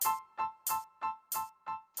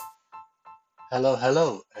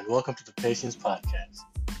Hello, and welcome to the Patience Podcast.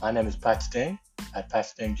 My name is Pat Sting at Pat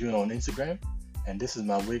Sting June on Instagram, and this is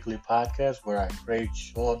my weekly podcast where I create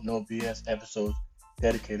short, no BS episodes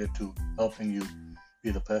dedicated to helping you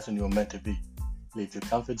be the person you're meant to be. Leave your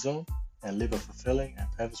comfort zone and live a fulfilling and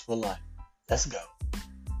purposeful life. Let's go.